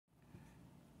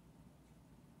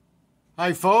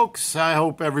Hi folks, I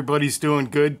hope everybody's doing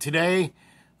good today.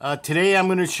 Today I'm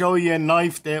going to show you a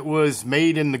knife that was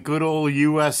made in the good old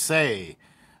USA.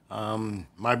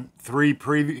 My three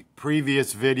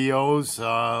previous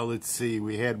videos, let's see,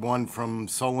 we had one from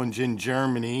Solingen,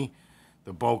 Germany,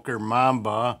 the Boker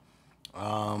Mamba,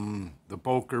 the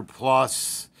Boker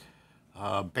Plus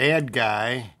Bad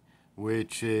Guy,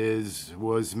 which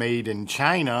was made in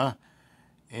China.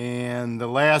 And the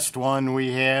last one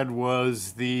we had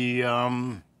was the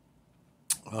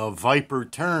Viper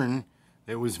Turn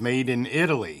that was made in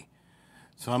Italy.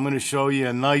 So I'm going to show you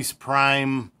a nice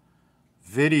prime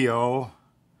video.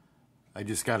 I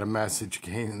just got a message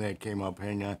that came up,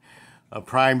 hang on. A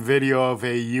prime video of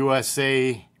a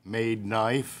USA made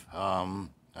knife.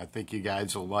 I think you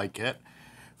guys will like it.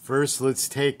 First, let's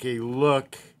take a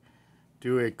look,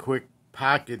 do a quick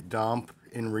pocket dump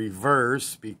in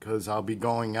reverse because I'll be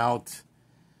going out.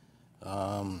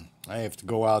 I have to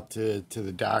go out to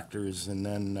the doctor's and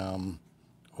then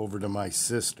over to my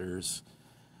sister's.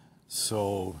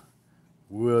 So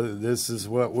this is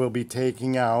what we'll be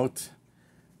taking out.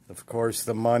 Of course,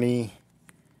 the money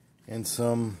and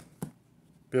some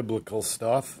biblical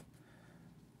stuff.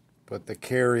 But the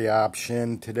carry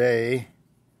option today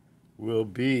will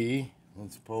be,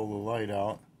 let's pull the light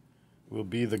out, will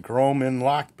be the Groman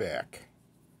lockback.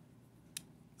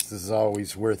 This is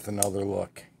always worth another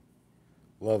look.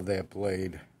 Love that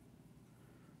blade.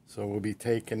 So we'll be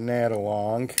taking that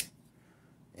along.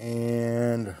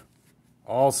 And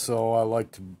also I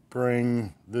like to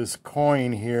bring this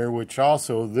coin here, which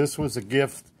also, this was a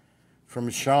gift from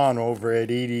Sean over at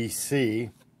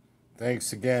EDC.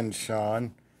 Thanks again,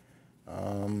 Sean.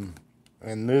 And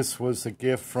this was a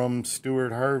gift from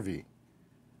Stuart Harvey.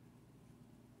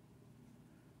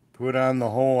 Put on the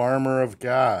whole armor of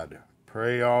God.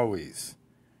 Pray always.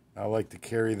 I like to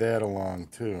carry that along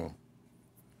too.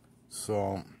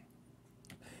 So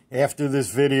after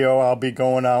this video, I'll be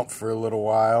going out for a little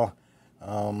while.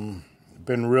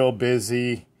 Been real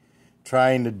busy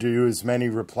trying to do as many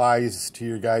replies to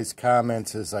your guys'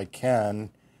 comments as I can.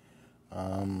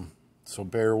 So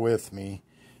bear with me.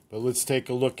 But let's take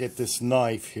a look at this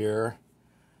knife here.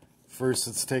 First,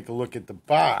 let's take a look at the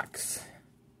box.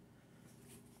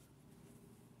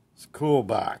 It's a cool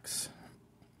box.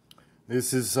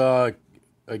 This is a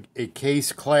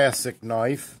Case Classic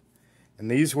knife, and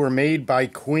these were made by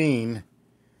Queen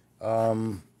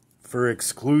for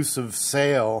exclusive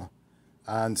sale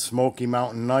on Smoky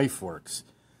Mountain Knife Works.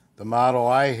 The model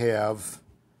I have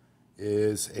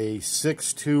is a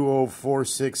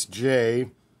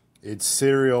 62046J. It's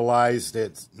serialized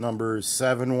at number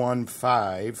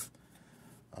 715.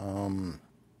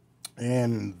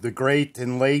 And the great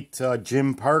and late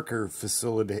Jim Parker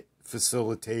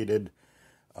facilitated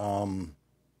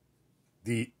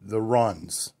the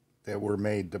runs that were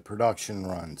made, the production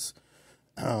runs.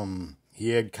 He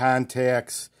had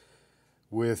contacts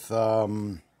with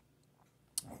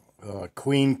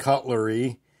Queen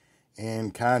Cutlery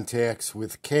and contacts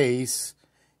with Case,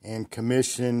 and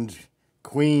commissioned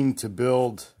Queen to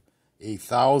build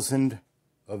 1,000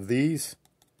 of these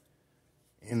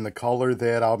in the color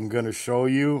that I'm going to show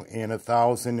you, and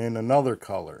 1,000 in another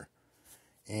color.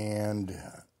 And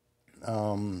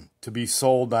to be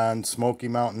sold on Smoky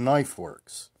Mountain Knife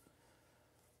Works.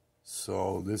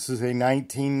 So this is a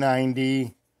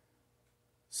 1990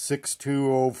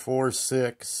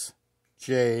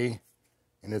 62046J,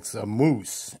 and it's a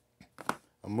moose.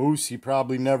 A moose you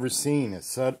probably never seen at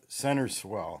Center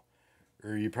Swell,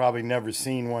 or you probably never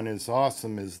seen one as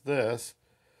awesome as this.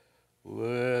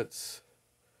 Let's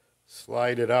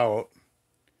slide it out.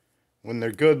 When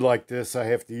they're good like this, I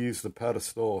have to use the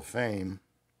pedestal of fame.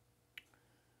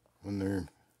 When they're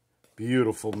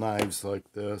beautiful knives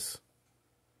like this.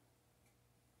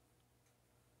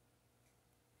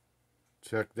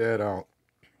 Check that out.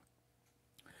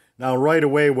 Now right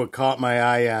away what caught my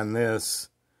eye on this,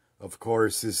 of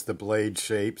course, is the blade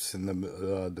shapes and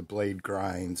the blade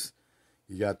grinds.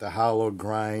 You got the hollow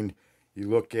grind.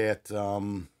 You look at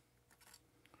the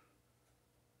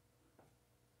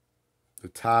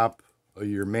top of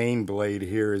your main blade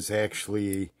here is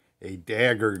actually a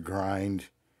dagger grind,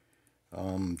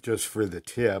 just for the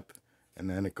tip, and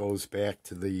then it goes back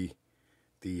to the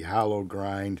hollow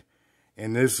grind.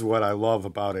 And this is what I love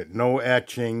about it. No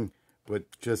etching, but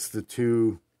just the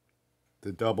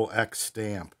double X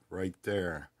stamp right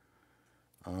there.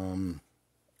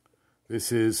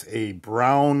 This is a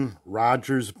brown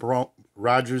Rogers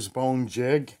bone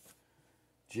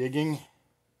jigging.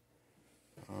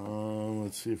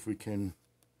 Let's see if we can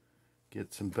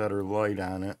get some better light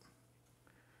on it.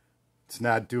 It's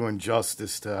not doing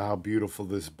justice to how beautiful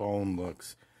this bone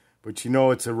looks. But you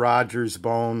know it's a Rogers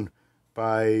bone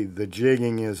by the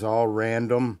jigging is all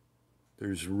random.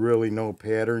 There's really no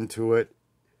pattern to it.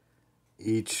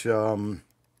 Each little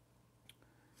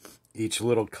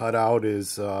cutout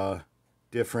is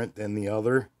different than the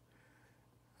other.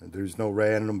 There's no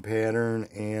random pattern,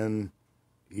 and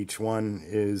each one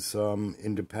is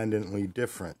independently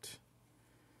different.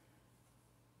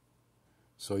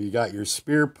 So you got your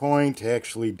spear point,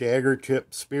 actually dagger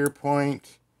tip spear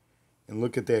point, and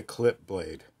look at that clip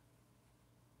blade.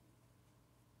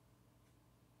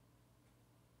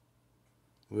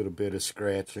 A little bit of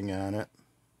scratching on it.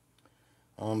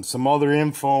 Some other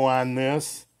info on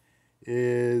this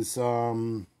is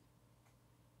they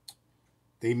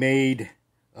made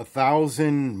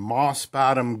 1,000 moss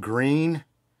bottom green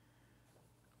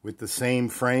with the same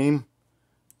frame,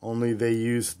 only they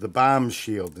used the bomb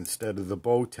shield instead of the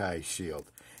bow tie shield.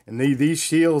 And these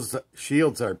shields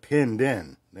are pinned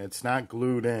in. That's not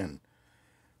glued in.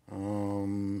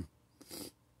 And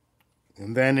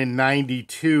then in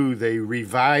 '92 they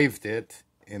revived it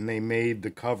and they made the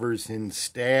covers in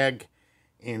stag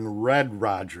and red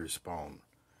Rogers bone.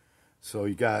 So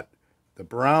you got the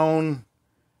brown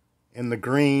and the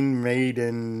green made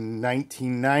in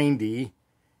 1990,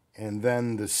 and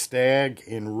then the stag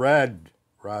and red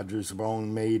Rogers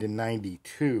bone made in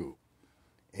 '92.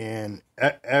 And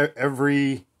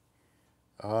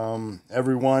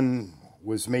everyone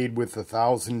was made with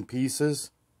 1,000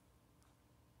 pieces.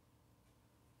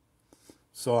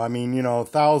 So I mean, you know,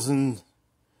 1,000,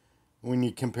 when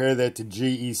you compare that to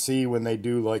GEC when they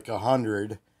do like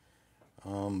 100.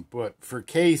 But for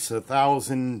case,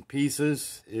 1,000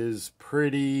 pieces is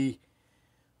pretty,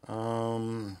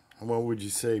 what would you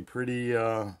say, pretty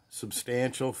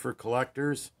substantial for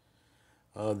collectors.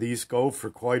 These go for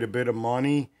quite a bit of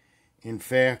money. In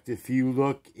fact, if you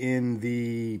look in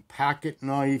the Pocket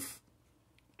Knife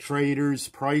Trader's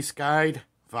Price Guide,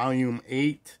 Volume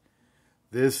 8,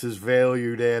 this is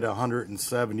valued at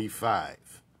 $175.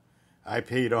 I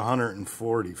paid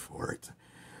 $140 for it.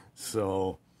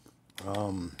 So,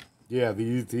 yeah,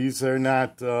 these are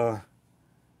not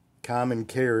common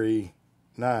carry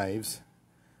knives,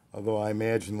 although I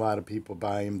imagine a lot of people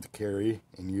buy them to carry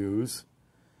and use.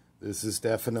 This is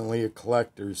definitely a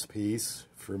collector's piece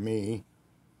for me.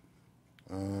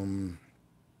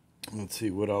 Let's see,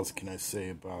 what else can I say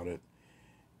about it?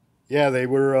 Yeah, they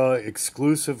were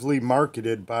exclusively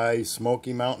marketed by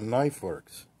Smoky Mountain Knife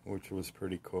Works, which was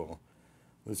pretty cool.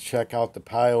 Let's check out the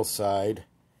pile side,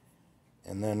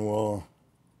 and then we'll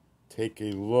take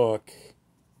a look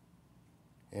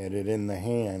at it in the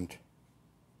hand.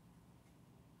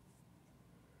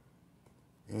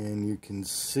 And you can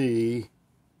see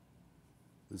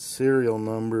the serial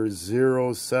number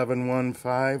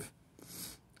 0715.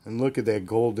 And look at that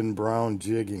golden brown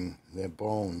jigging, that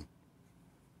bone.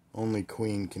 Only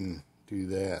Queen can do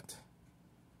that.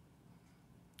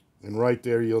 And right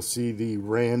there you'll see the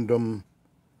random,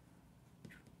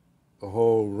 the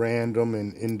whole random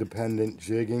and independent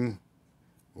jigging,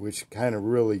 which kind of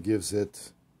really gives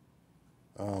it,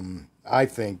 I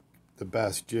think, the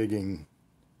best jigging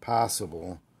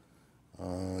possible.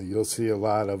 You'll see a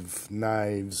lot of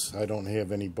knives. I don't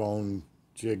have any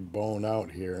jig bone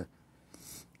out here,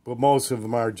 but most of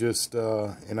them are just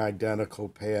an identical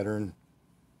pattern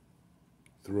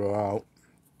throughout.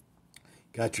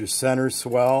 Got your center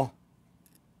swell,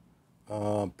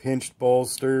 pinched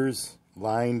bolsters,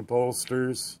 lined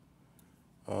bolsters,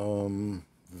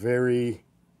 very,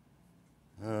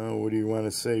 what do you want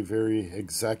to say, very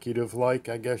executive-like,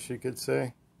 I guess you could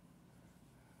say.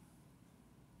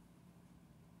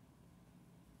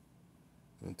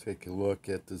 We'll take a look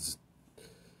at this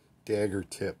dagger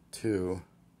tip too,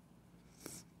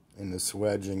 and the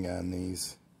swedging on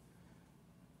these.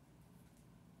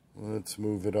 Let's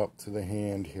move it up to the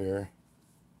hand here.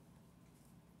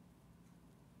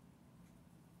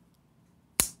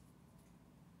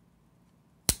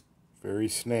 Very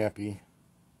snappy.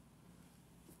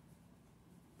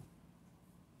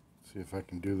 See if I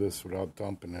can do this without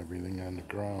dumping everything on the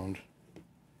ground.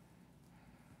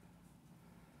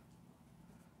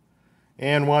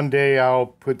 And one day I'll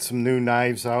put some new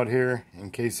knives out here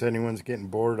in case anyone's getting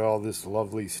bored of all this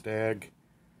lovely stag.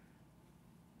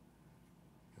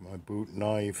 My boot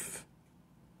knife,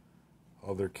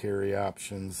 other carry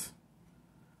options,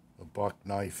 a buck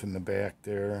knife in the back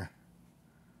there.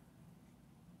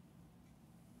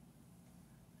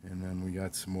 And then we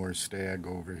got some more stag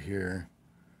over here.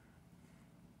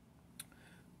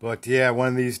 But yeah, one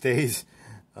of these days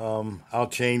I'll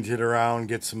change it around,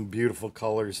 get some beautiful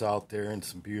colors out there and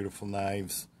some beautiful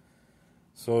knives.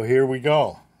 So here we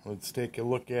go. Let's take a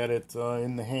look at it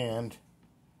in the hand.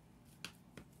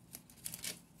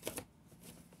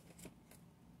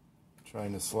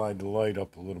 Trying to slide the light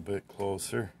up a little bit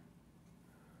closer.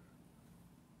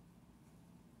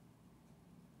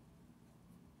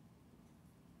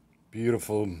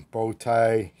 Beautiful bow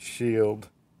tie shield.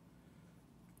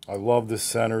 I love the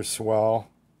center swell.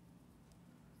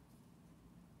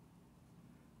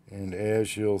 And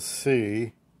as you'll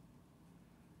see,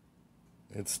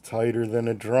 it's tighter than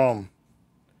a drum.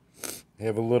 They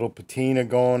have a little patina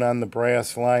going on the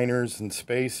brass liners and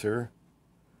spacer,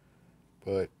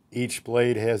 but each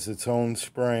blade has its own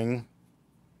spring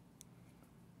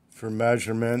for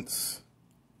measurements.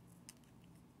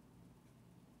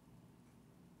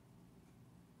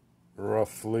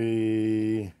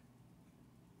 Roughly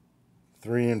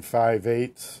 3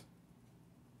 5/8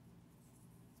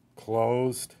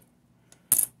 closed.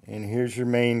 And here's your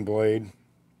main blade.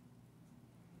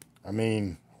 I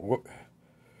mean,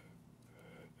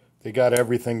 they got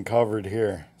everything covered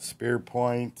here. Spear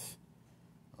point,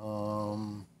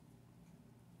 and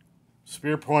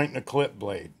a clip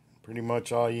blade. Pretty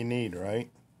much all you need,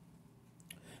 right?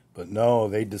 But no,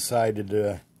 they decided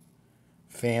to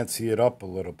fancy it up a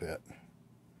little bit.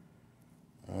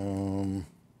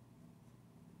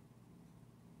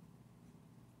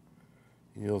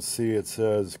 You'll see it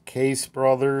says Case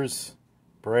Brothers,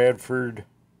 Bradford,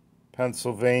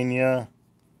 Pennsylvania.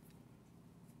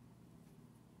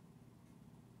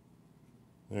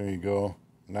 There you go.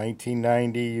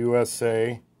 1990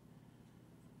 USA.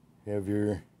 You have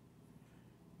your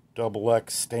XX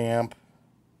stamp.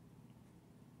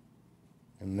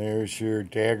 And there's your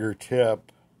dagger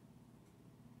tip.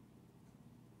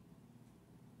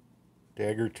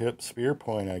 Dagger tip spear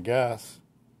point, I guess.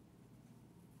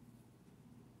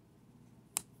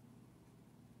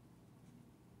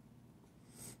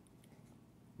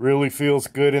 Really feels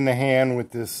good in the hand with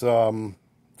this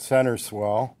center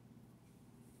swell.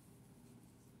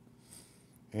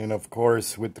 And of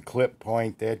course with the clip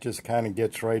point, that just kind of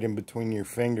gets right in between your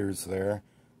fingers there.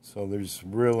 So there's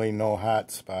really no hot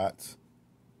spots.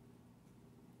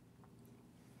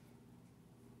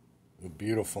 A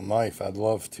beautiful knife. I'd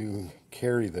love to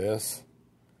carry this.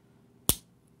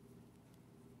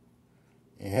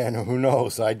 And who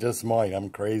knows, I just might.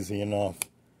 I'm crazy enough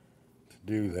to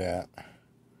do that.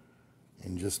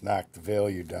 And just knock the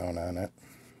value down on it.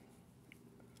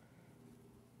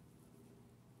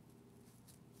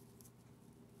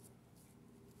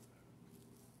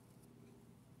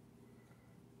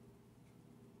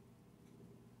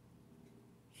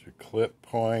 Your clip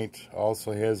point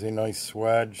also has a nice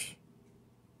swedge.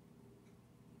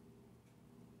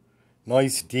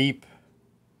 Nice deep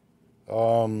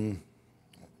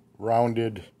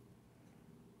rounded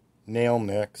nail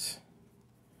nicks.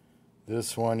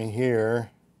 This one here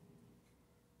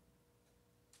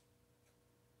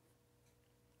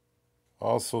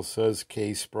also says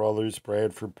Case Brothers,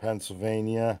 Bradford,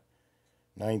 Pennsylvania,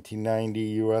 1990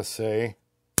 USA.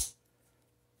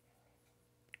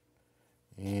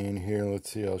 And here,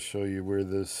 let's see, I'll show you where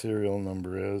the serial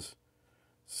number is.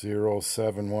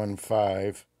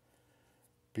 0715.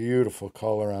 Beautiful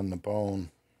color on the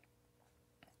bone.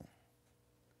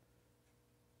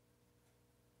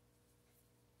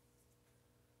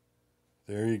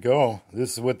 There you go.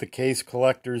 This is what the case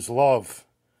collectors love.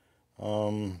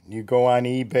 You go on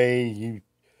eBay, you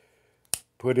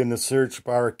put in the search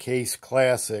bar Case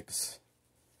Classics,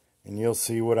 and you'll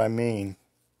see what I mean.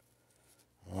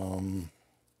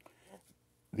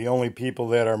 The only people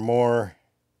that are more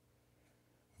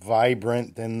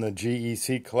vibrant than the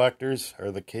GEC collectors are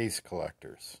the case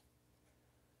collectors.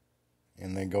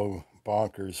 And they go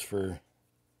bonkers for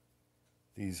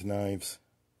these knives.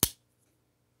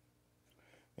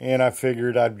 And I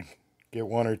figured I'd get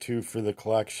one or two for the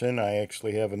collection. I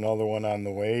actually have another one on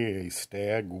the way, a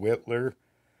Stag Whittler,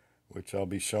 which I'll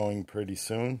be showing pretty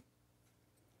soon.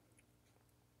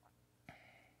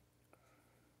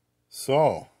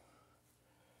 So,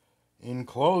 in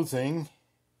closing,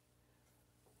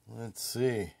 let's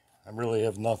see. I really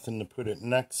have nothing to put it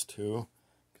next to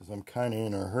because I'm kind of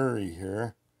in a hurry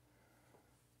here.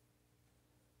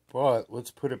 But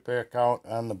let's put it back out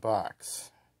on the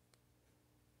box.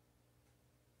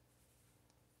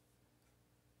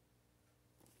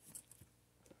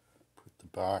 Put the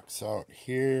box out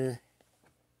here.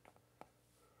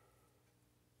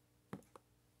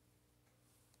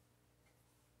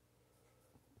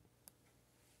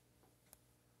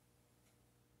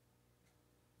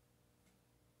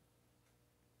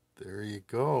 There you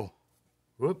go.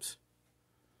 Whoops.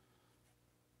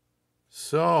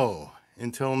 So,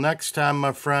 until next time,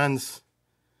 my friends,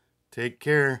 take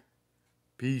care.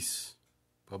 Peace.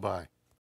 Bye-bye.